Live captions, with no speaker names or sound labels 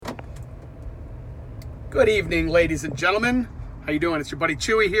Good evening, ladies and gentlemen. How you doing? It's your buddy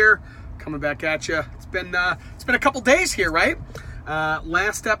Chewy here, coming back at you. It's been a couple days here, right?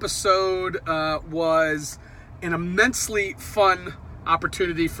 Last episode was an immensely fun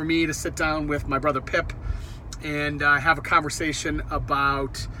opportunity for me to sit down with my brother Pip and have a conversation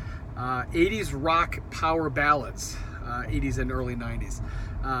about 80s rock power ballads, 80s and early 90s.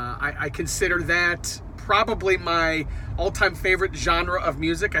 I consider that probably my all-time favorite genre of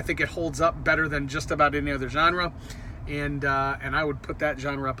music. I think it holds up better than just about any other genre, and I would put that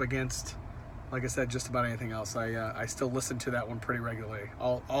genre up against, like I said, just about anything else. I still listen to that one pretty regularly.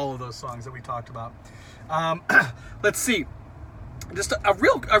 All of those songs that we talked about. Let's see. Just a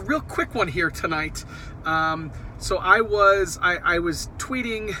real quick one here tonight. So I was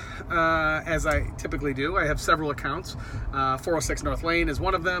tweeting as I typically do. I have several accounts. 406 North Lane is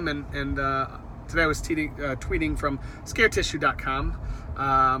one of them, and today I was tweeting from scaretissue.com,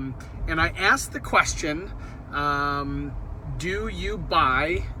 and I asked the question: do you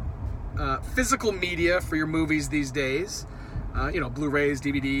buy physical media for your movies these days? Blu-rays,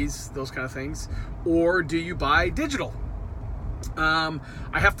 DVDs, those kind of things, or do you buy digital? I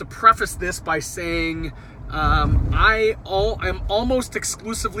have to preface this by saying I'm almost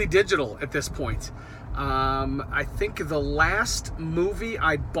exclusively digital at this point. I think the last movie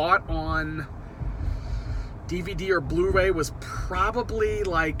I bought on DVD or Blu-ray was probably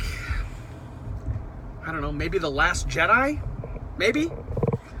like, I don't know, maybe The Last Jedi, maybe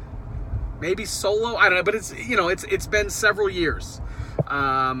Solo, I don't know, but it's been several years.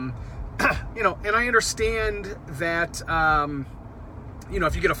 And I understand that,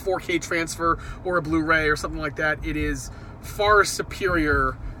 if you get a 4K transfer or a Blu-ray or something like that, it is far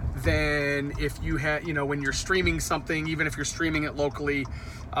superior than if you had, when you're streaming something, even if you're streaming it locally,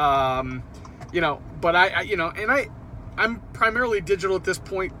 but I'm primarily digital at this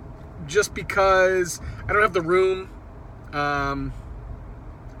point just because I don't have the room. I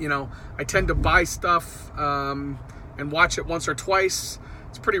tend to buy stuff, and watch it once or twice.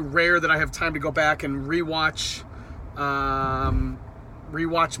 It's pretty rare that I have time to go back and rewatch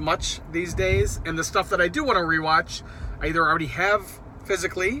much these days. And the stuff that I do want to rewatch, I either already have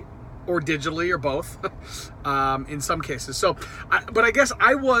physically or digitally or both, in some cases. So, but I guess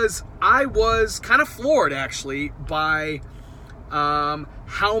I was kind of floored actually by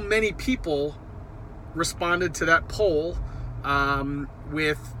how many people responded to that poll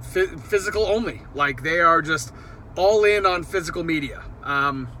with physical only. Like, they are just all in on physical media.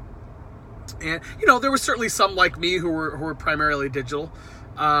 And there was certainly some like me who were primarily digital.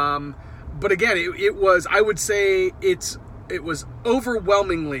 But again, it was, I would say it was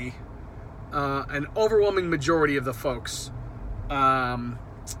overwhelmingly, an overwhelming majority of the folks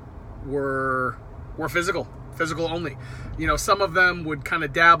were physical only. Some of them would kind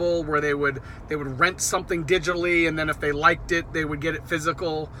of dabble where they would rent something digitally, and then if they liked it, they would get it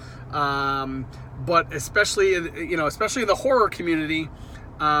physical. But especially in the horror community,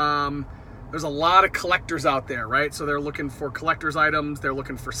 there's a lot of collectors out there, right? So they're looking for collector's items. They're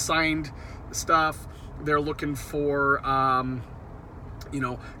looking for signed stuff. They're looking for,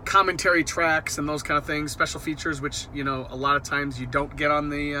 commentary tracks and those kind of things, special features, which, a lot of times you don't get on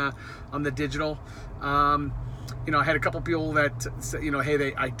the digital. I had a couple people that said,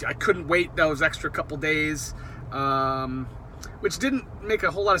 hey, I couldn't wait those extra couple days, which didn't make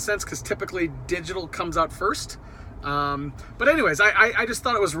a whole lot of sense because typically digital comes out first. But anyways, I just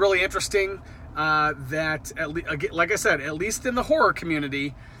thought it was really interesting that, like I said, at least in the horror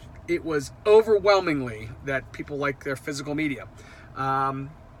community, it was overwhelmingly that people like their physical media. And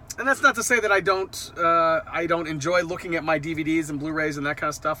that's not to say that I don't enjoy looking at my DVDs and Blu-rays and that kind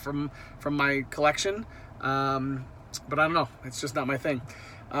of stuff from my collection. But I don't know. It's just not my thing.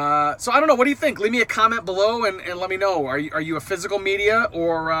 So I don't know. What do you think? Leave me a comment below and let me know. Are you a physical media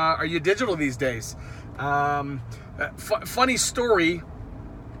or are you digital these days? Funny story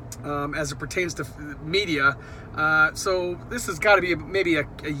as it pertains to media. So this has got to be maybe a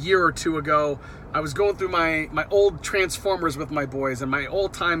year or two ago. I was going through my old Transformers with my boys, and my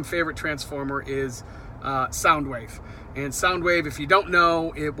all-time favorite Transformer is Soundwave. And Soundwave, if you don't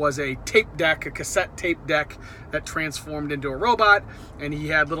know, it was a tape deck, a cassette tape deck that transformed into a robot, and he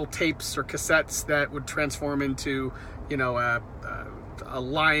had little tapes or cassettes that would transform into, a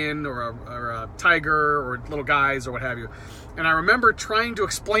lion or a tiger or little guys or what have you. And I remember trying to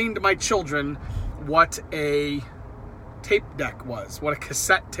explain to my children what a tape deck was, what a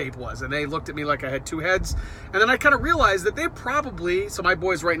cassette tape was, and they looked at me like I had two heads. And then I kind of realized that they probably, so my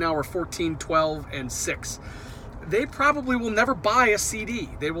boys right now are 14, 12, and 6. they probably will never buy a CD.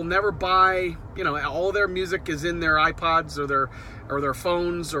 They will never buy, all their music is in their iPods or their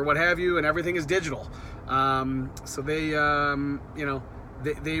phones or what have you, and everything is digital. So they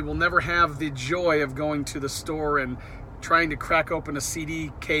will never have the joy of going to the store and trying to crack open a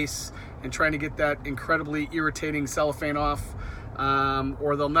CD case and trying to get that incredibly irritating cellophane off.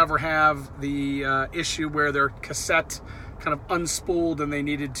 Or they'll never have the issue where their cassette kind of unspooled and they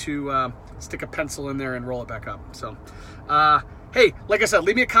needed to stick a pencil in there and roll it back up. So, hey, like I said,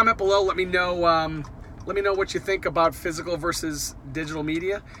 leave me a comment below. Let me know what you think about physical versus digital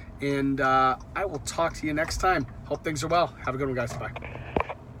media. And I will talk to you next time. Hope things are well. Have a good one, guys. Bye.